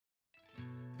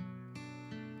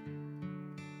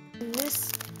This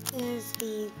is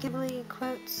the Ghibli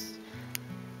Quotes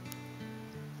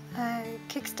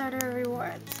Kickstarter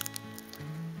rewards.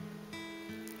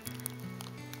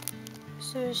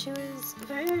 So she was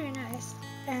very nice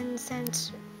and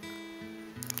sent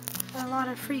a lot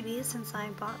of freebies since I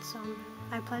bought some.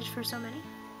 I pledged for so many.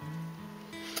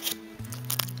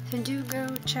 So do go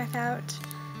check out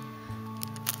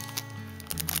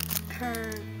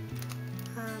her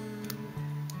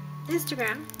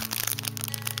Instagram.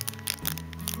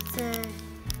 It's a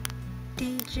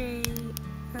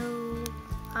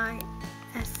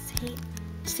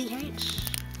djoisch,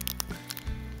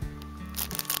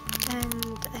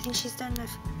 and I think she's done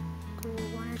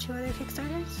one or two other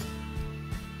Kickstarters.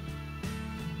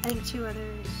 I think 2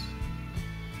 others.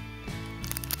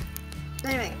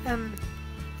 Anyway,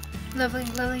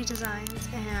 lovely designs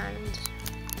and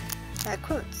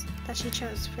quotes that she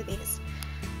chose for these.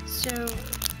 So,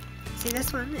 see,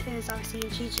 this one is obviously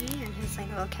Gigi and his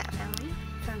little cat family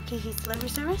from Kiki's Delivery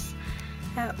Service.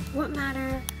 What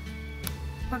matters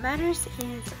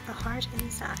is the heart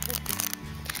inside.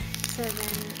 So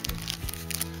then,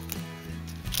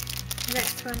 the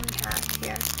next one we have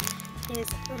here is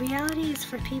reality is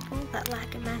for people that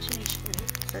lack imagination.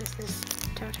 So this is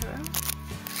Totoro,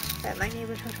 My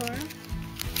Neighbor Totoro.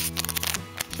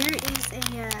 Here is a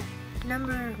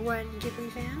 #1 Ghibli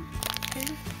fan.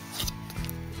 Okay.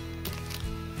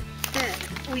 Then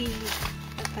we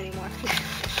have plenty more.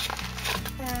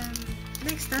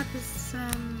 Next up is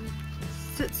some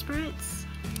soot spirits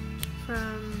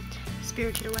from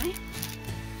Spirited Away.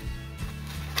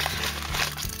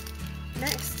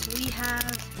 Next we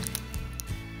have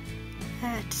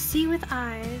To See with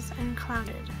Eyes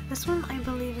Unclouded. This one I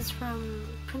believe is from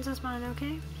Princess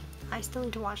Mononoke. I still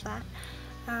need to watch that.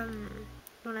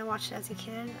 When I watched it as a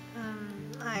kid,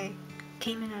 I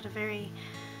came in at a very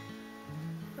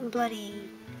bloody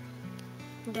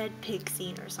dead pig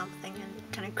scene or something, and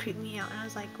it kind of creeped me out, and I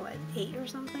was like, what, 8 or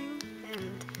something?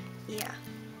 And yeah,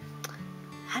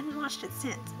 haven't watched it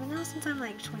since. But now since I'm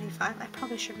like 25, I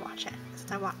probably should watch it,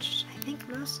 since I watched, I think,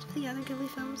 most of the other Ghibli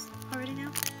films already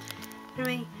now.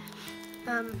 Anyway,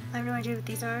 I have no idea what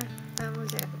these are.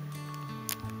 Was it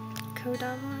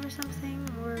Kodama or something,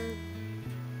 or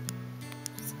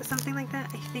something like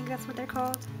that? I think that's what they're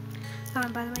called.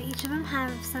 By the way, each of them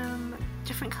have some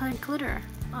different colored glitter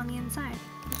on the inside,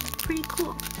 which is pretty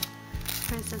cool.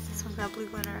 For instance, this one's got blue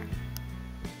glitter,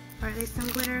 or at least some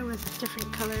glitter with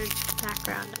different colored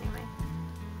background anyway.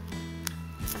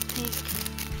 Some pink,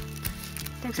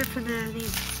 except for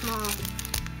these small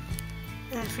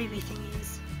freebie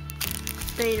thingies.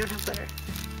 They don't have glitter.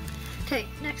 Okay,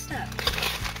 next up.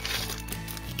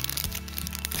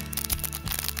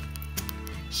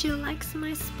 She Likes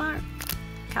My Spark,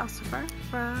 Calcifer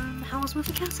from Howl's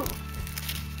Moving Castle.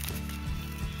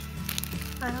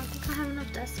 I don't think I have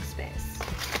enough desk space.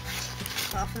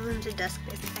 Well, for limited desk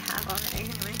space that I have already,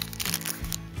 anyway.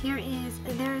 Here is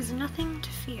There Is Nothing to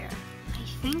Fear. I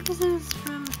think this is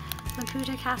from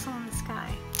Laputa Castle in the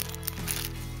Sky.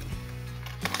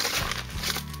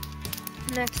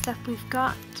 Next up we've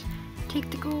got Take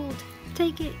the Gold,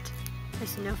 Take It.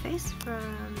 There's No Face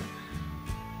from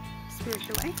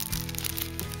Spirited Away.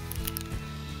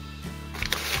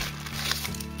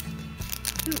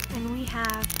 Ooh, and we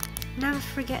have Never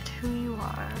Forget Who You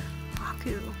Are,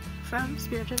 Haku from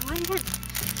Spirited Away again.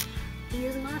 He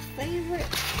is my favorite.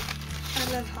 I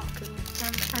love Haku.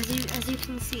 As you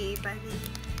can see by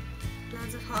the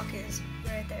lines of Haku's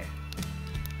right there.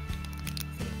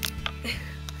 See?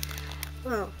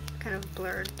 Well, kind of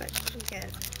blurred, but you get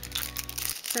it.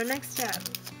 So next up,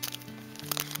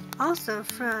 also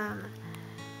from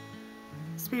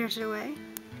Spirited Away,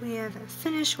 we have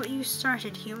Finish What You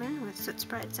Started, Human, with soot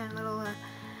sprites and little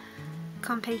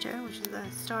Competo, which is the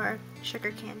star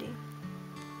sugar candy.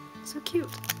 So cute.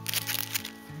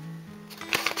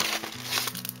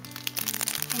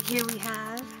 And here we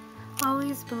have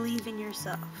Always Believe in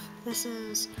Yourself. This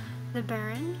is the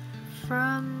Baron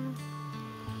from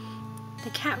The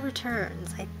Cat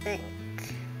Returns, I think.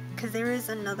 Because there is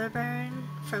another Baron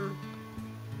from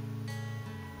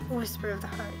Whisper of the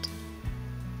Heart.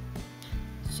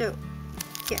 So,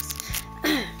 yes.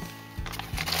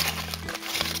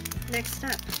 Next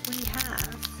up, we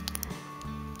have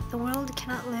The World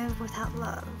Cannot Live Without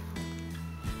Love.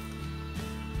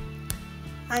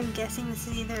 I'm guessing this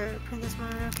is either Princess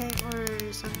Mononoke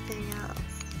or something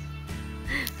else.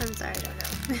 I'm sorry, I don't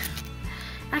know.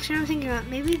 Actually, I'm thinking about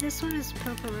maybe this one is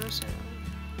Pocoroso.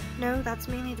 No, that's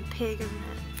mainly the pig, isn't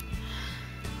it?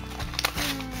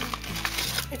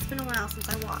 It's been a while since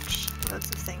I watched loads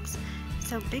of things.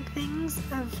 So big things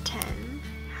of 10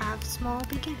 have small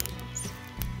beginnings.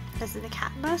 This is the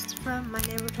cat bust from my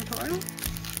neighbor tutorial.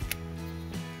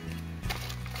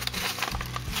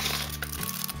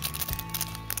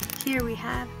 Here we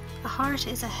have a heart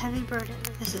is a heavy burden.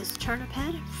 This is Turnip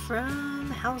Head from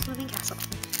Howl's Moving Castle.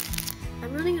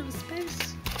 I'm running out of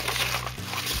space.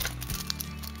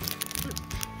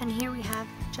 And here we have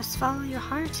Just Follow Your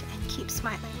Heart and Keep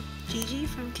Smiling. Gigi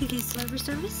from Kiki's Sliver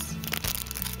Service.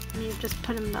 And you've just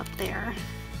put him up there.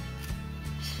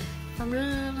 I'm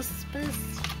running out of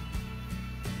space.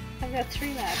 I've got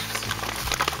 3 left.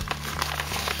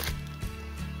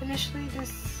 Initially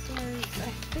this was,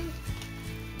 I think,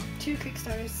 2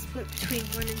 Kickstarters split between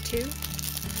 1 and 2.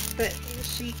 But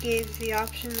she gave the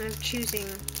option of choosing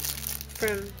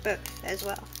from both as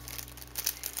well.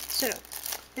 So,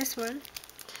 this one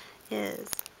is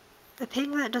a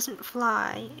pig that doesn't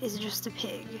fly is just a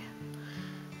pig.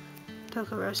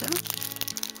 Pocoroso.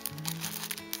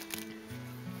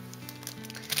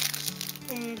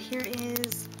 And here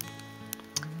is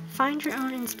Find Your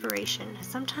Own Inspiration.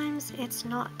 Sometimes it's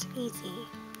not easy.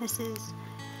 This is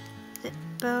the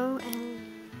Bo and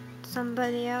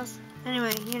somebody else.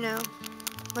 Anyway, you know,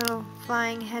 little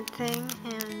flying head thing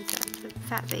and the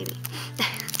fat baby.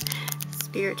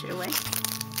 Spirited Away.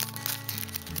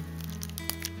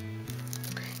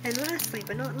 And lastly,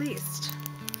 but not least,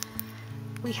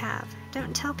 we have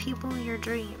Don't Tell People Your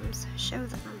Dreams, Show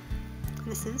Them.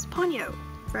 This is Ponyo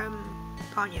from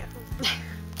Ponyo.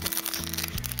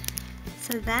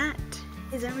 So that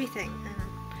is everything.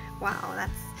 Wow, that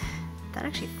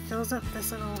actually fills up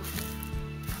this little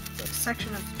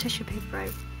section of tissue paper I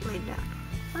laid down.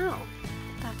 Oh,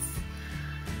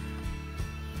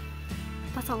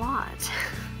 that's a lot.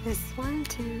 This 1,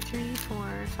 2, 3,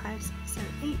 4, 5, 6, 7,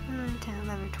 8, 9, 10,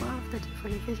 11, 12, 13,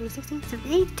 14, 15, 16,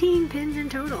 17, 18 pins in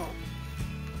total.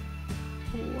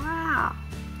 Wow.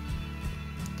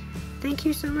 Thank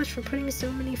you so much for putting so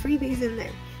many freebies in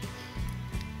there.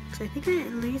 Because I think I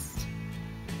at least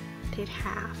paid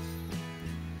half.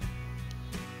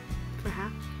 For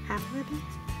half of the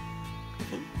pins, I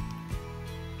think.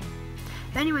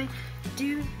 Anyway,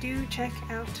 do check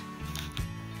out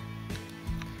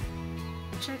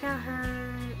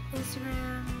her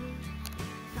Instagram.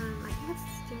 I think that's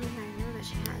the one I know that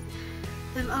she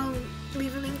has. I'll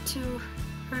leave a link to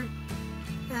her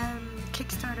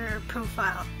Kickstarter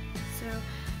profile, so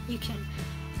you can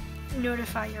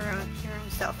notify your own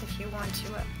self if you want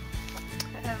to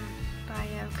by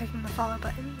clicking the follow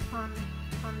button on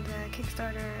the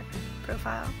Kickstarter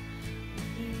profile.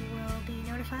 You will be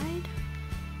notified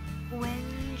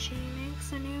when she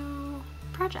makes a new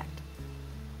project.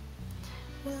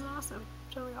 This is awesome.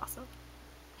 It's really awesome.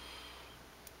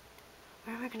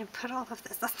 Where am I going to put all of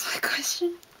this? That's my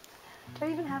question. Do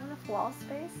I even have enough wall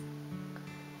space?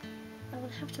 I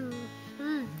would have to...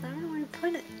 I don't know where to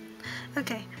put it.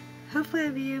 Okay. Hopefully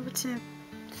I'll be able to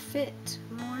fit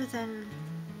more than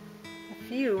a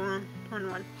few on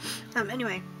one.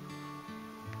 Anyway.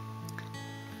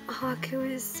 Haku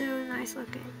is so nice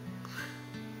looking.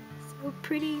 So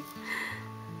pretty.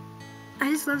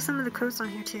 I just love some of the quotes on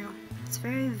here too. It's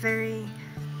very, very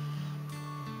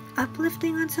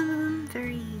uplifting on some of them,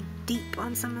 very deep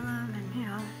on some of them, and you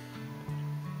know,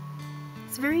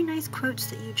 it's very nice quotes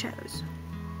that you chose.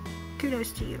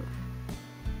 Kudos to you.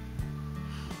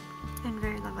 And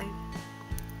very lovely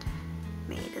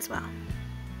made as well.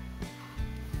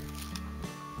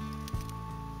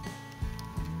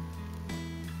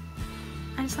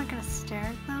 I'm just not gonna stare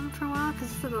at them for a while because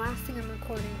this is the last thing I'm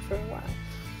recording for a while.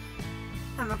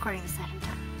 I'm recording this ahead of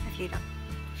time, if you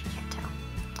can't tell.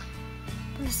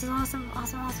 But this is awesome,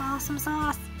 awesome, awesome, awesome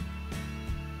sauce.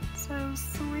 So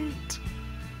sweet.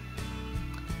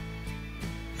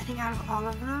 I think out of all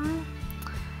of them,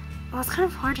 well, it's kind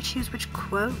of hard to choose which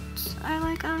quotes I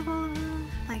like out of all of them.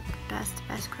 Like best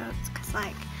quotes, because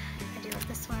like I do love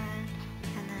this one,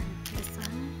 and then this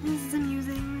one. This is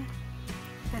amusing.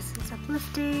 This is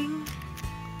uplifting.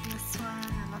 This one,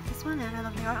 I love this one, and I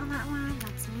love the art on that one.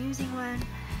 That's an amusing one.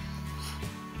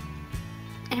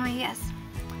 Anyway, yes.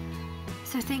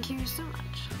 So thank you so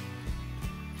much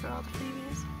for all the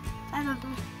freebies. I love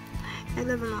them. I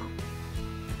love them all.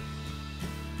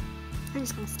 I'm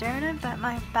just gonna stare at it, but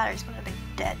my battery's gonna be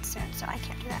dead soon, so I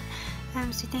can't do that.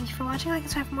 So thank you for watching. Like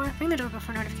and subscribe for more. Ring the doorbell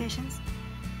for notifications.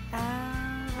 Over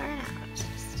and out.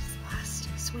 Just last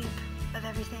sweep of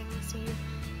everything. So you.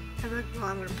 Well,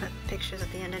 I'm gonna put pictures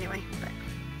at the end anyway,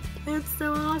 but it's so